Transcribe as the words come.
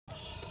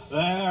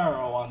There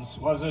once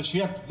was a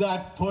ship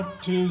that put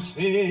to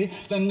sea.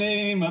 The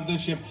name of the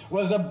ship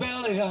was a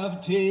belly of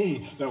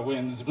tea. The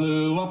winds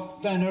blew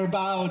up and her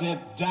bow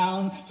dipped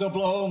down. So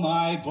blow,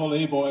 my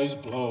bully boys,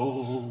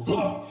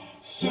 blow.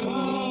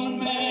 Soon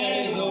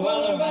may the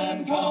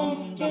Wellerman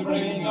come to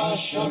bring us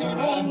sugar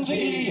and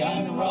tea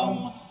and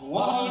rum.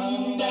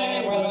 One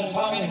day when the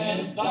tonguing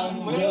is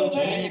done, we'll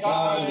take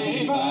our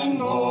leave and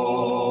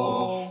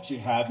go. She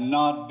had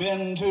not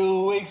been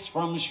 2 weeks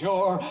from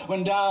shore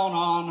when down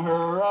on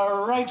her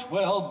a right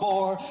whale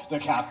bore. The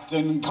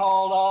captain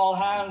called all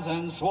hands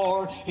and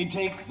swore he'd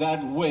take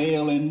that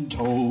whale in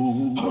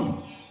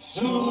tow.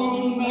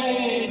 Soon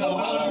may the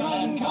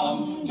Wellerman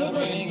come to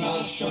bring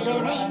us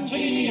sugar and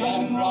tea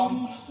and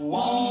rum.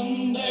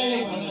 One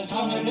day when the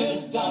tonguing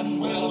is done,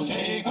 we'll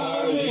take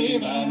our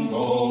leave and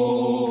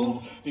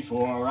go.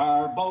 Before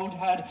our boat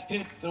had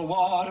hit the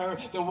water,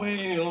 the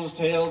whale's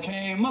tail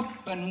came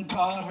up and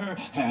caught her.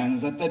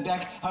 Hands at the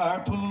deck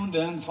harpooned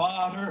and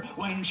fought her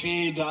when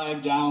she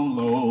dived down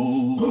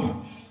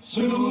low.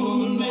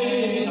 Soon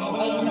may the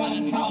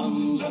Wellerman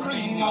come to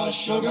bring us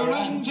sugar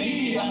and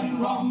tea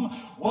and rum.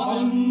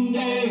 One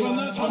day when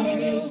the tonguing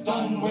is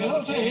done,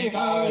 we'll take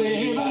our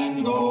leave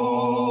and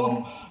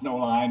go. No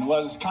line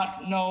was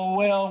cut, no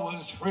whale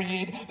was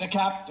freed. The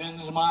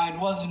captain's mind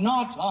was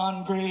not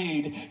on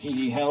greed.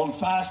 He held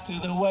fast to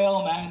the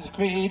whaleman's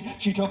creed.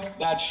 She took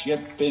that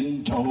ship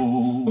in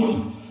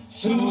tow.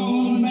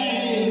 Soon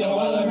may the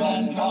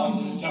Wellerman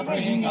come to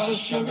bring us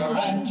sugar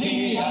and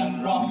tea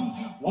and rum.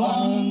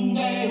 One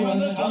day when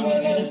the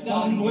tonguing is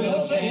done,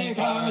 we'll take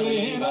our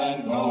leave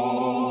and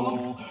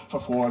go. For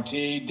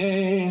 40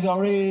 days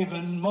or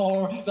even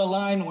more, the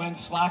line went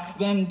slack,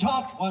 then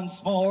taut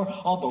once more.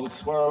 All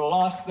boats were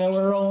lost, there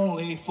were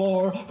only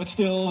 4, but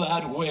still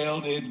that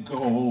whale did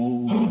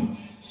go.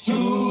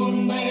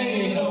 Soon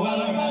may the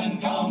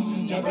Wellerman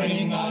come to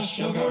bring us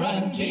sugar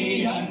and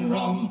tea and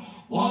rum.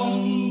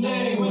 One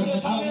day when the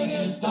tonguing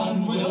is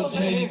done, we'll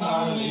take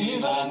our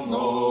leave and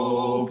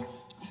go.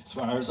 As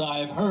far as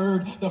I've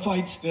heard, the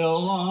fight's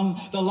still on.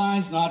 The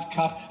line's not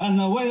cut and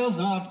the whale's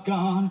not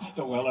gone.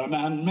 The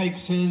Wellerman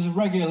makes his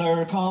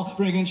regular call,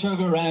 bringing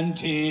sugar and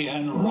tea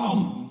and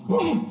rum.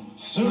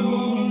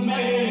 Soon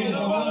may the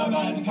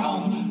Wellerman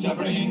come to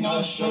bring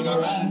us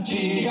sugar and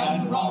tea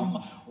and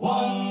rum.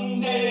 One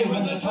day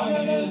when the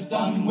tonguing is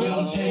done,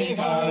 we'll take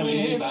our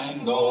leave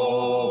and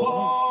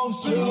go.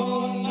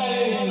 Soon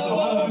may the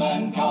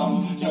Wellerman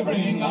come to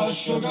bring us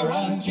sugar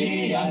and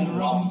tea and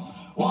rum.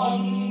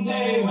 One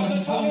day when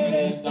the tonguing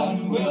is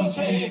done, we'll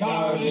take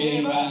our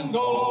leave and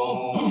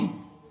go.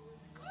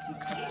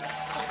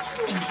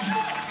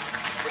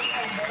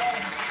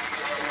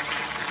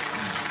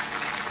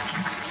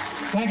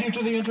 Thank you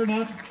to the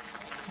internet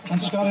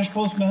and Scottish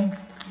postmen.